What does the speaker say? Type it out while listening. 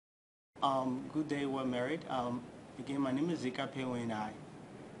Good day, we're married. Again, my name is Zika Pewe and I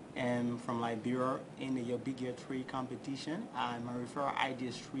am from Liberia in the Big Year 3 competition. My referral ID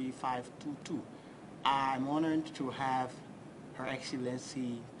is 3522. I'm honored to have Her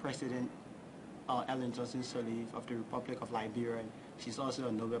Excellency President Ellen Johnson Sirleaf of the Republic of Liberia. She's also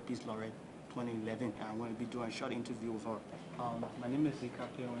a Nobel Peace Laureate 2011. I'm going to be doing a short interview with her. My name is Zika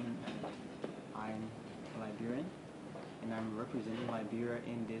Pewe and I'm Liberian, and I'm representing Liberia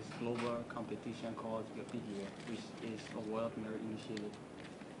in this global competition called Your Big Year, which is a World Merit Initiative.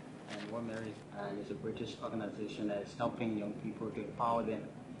 And World Merit is a British organization that is helping young people to empower them.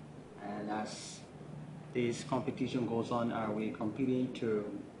 And as this competition goes on, we're competing to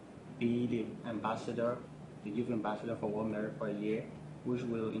be the ambassador, the youth ambassador for World Merit for a year, which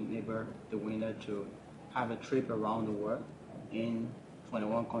will enable the winner to have a trip around the world in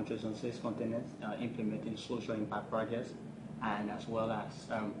 21 countries on 6 continents, implementing social impact projects, and as well as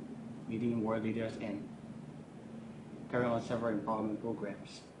meeting world leaders and carrying on several empowerment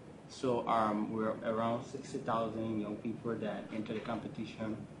programs. So we're around 60,000 young people that enter the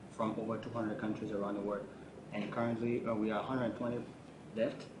competition from over 200 countries around the world. And currently we are 120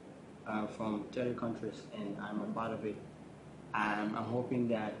 left from 30 countries, and I'm a part of it. I'm hoping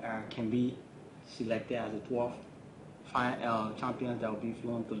that I can be selected as the 12th champions that will be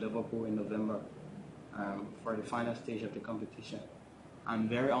flown to Liverpool in November for the final stage of the competition. I'm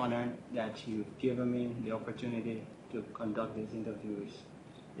very honored that you've given me the opportunity to conduct these interviews.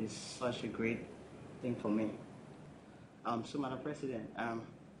 It's such a great thing for me. So, Madam President,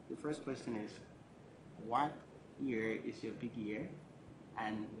 the first question is, what year is your big year,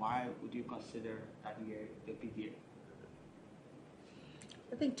 and why would you consider that year the big year?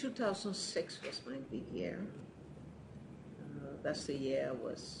 I think 2006 was my big year. That's the year I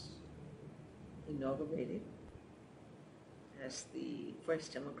was inaugurated as the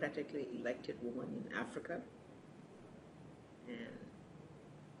first democratically elected woman in Africa.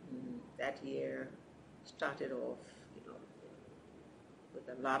 And that year started off, with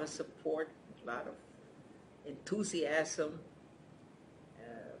a lot of support, a lot of enthusiasm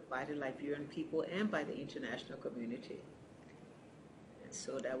by the Liberian people and by the international community. And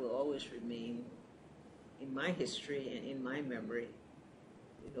so that will always remain in my history and in my memory,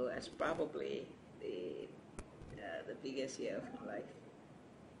 as probably the biggest year of my life.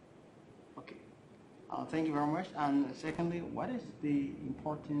 Okay. Thank you very much. And secondly, what is the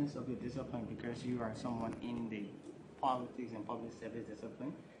importance of the discipline? Because you are someone in the politics and public service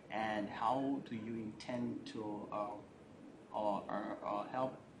discipline, and how do you intend to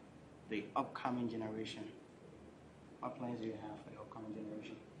help the upcoming generation? What plans do you have for the upcoming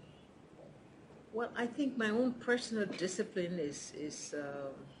generation? Well, I think my own personal discipline is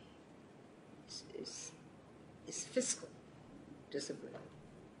fiscal discipline,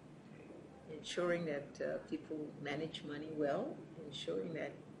 ensuring that people manage money well, ensuring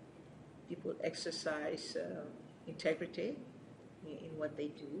that people exercise integrity in what they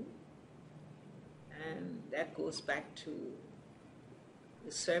do, and that goes back to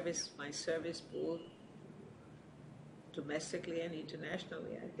my service both domestically and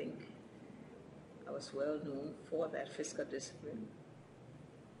internationally. I think I was well known for that fiscal discipline.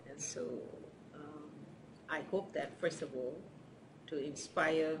 And so I hope that, first of all, to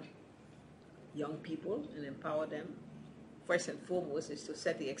inspire young people and empower them, first and foremost, is to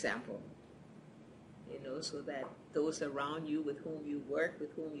set the example, so that those around you, with whom you work,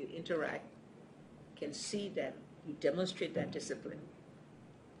 with whom you interact, can see that you demonstrate that discipline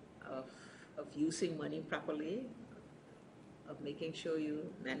of using money properly, of making sure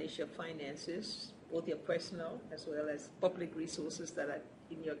you manage your finances, both your personal as well as public resources that are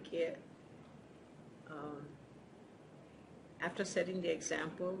in your care. After setting the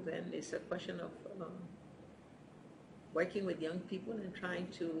example, then it's a question of working with young people and trying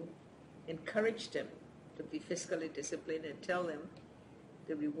to encourage them to be fiscally disciplined and tell them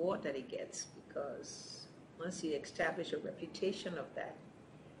the reward that it gets, because once you establish a reputation of that,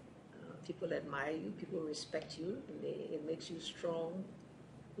 people admire you, people respect you, and it makes you strong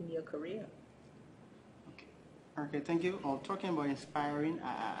in your career. Okay, thank you. Talking about inspiring,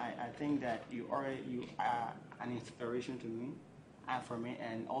 I think that you are an inspiration to me and for me,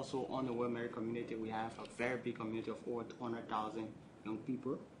 and also on the World Merit community, we have a very big community of over 200,000 young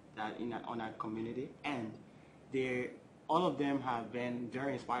people that on that community, and all of them have been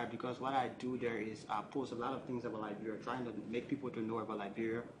very inspired, because what I do there is I post a lot of things about Liberia, trying to make people to know about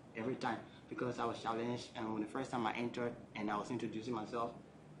Liberia every time, because I was challenged, and when the first time I entered and I was introducing myself,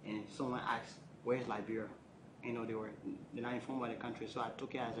 and someone asked, "Where's Liberia?" They're not informed about the country, so I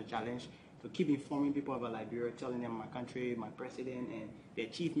took it as a challenge to keep informing people about Liberia, telling them my country, my president, and the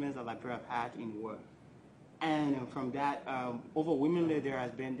achievements that Liberia have had in war. And from that, overwhelmingly, there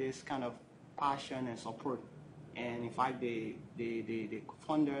has been this kind of passion and support. And in fact, the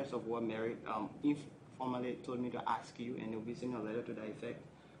funders of World Merit informally told me to ask you, and they'll be sending a letter to that effect,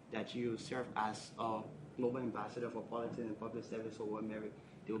 that you serve as a global ambassador for politics and public service for World Merit.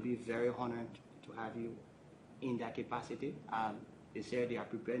 They will be very honored to have you in that capacity. They said they are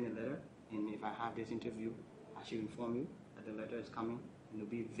preparing a letter, and if I have this interview, I should inform you that the letter is coming, and they'll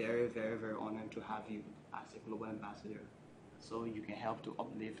be very, very, very honored to have you as a global ambassador, so you can help to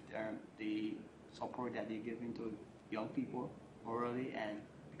uplift the support that they're giving to young people orally, and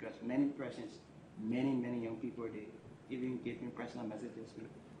because many persons, many young people, they even give me personal messages.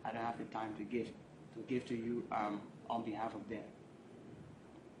 I don't have the time to give to you on behalf of them.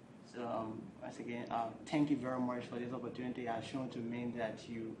 So once again, thank you very much for this opportunity. It has shown to me that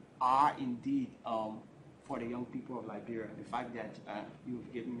you are indeed for the young people of Liberia. The fact that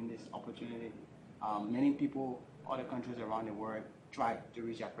you've given me this opportunity. Many people, other countries around the world, tried to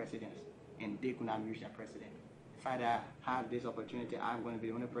reach their presidents, and they could not reach their president. The fact that I have this opportunity, I'm going to be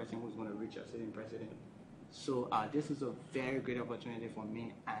the only person who's going to reach a sitting president. So this is a very great opportunity for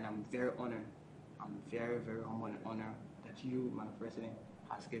me, and I'm very honored. I'm very, very humble and honored that you, my president,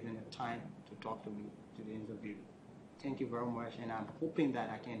 has given the time to talk to me, to the interview. Thank you very much, and I'm hoping that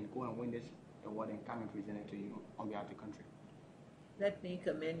I can go and win this award and come and present it to you on behalf of the country. Let me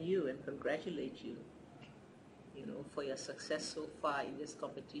commend you and congratulate you, for your success so far in this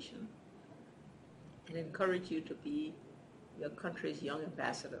competition, and encourage you to be your country's young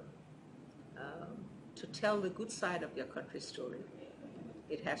ambassador, to tell the good side of your country's story.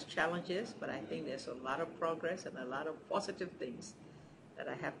 It has challenges, but I think there's a lot of progress and a lot of positive things that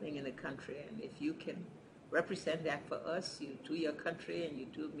are happening in the country, and if you can represent that for us, you do your country and you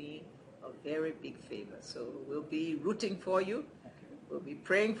do me a very big favor. So we'll be rooting for you. We'll be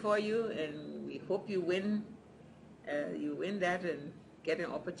praying for you, and we hope you win that and get an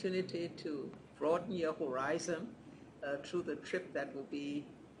opportunity to broaden your horizon through the trip that will be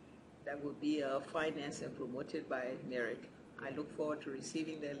financed and promoted by Merit. I look forward to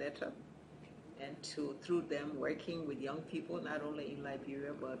receiving their letter and through them working with young people not only in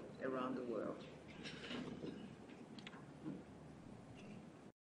Liberia but around the world.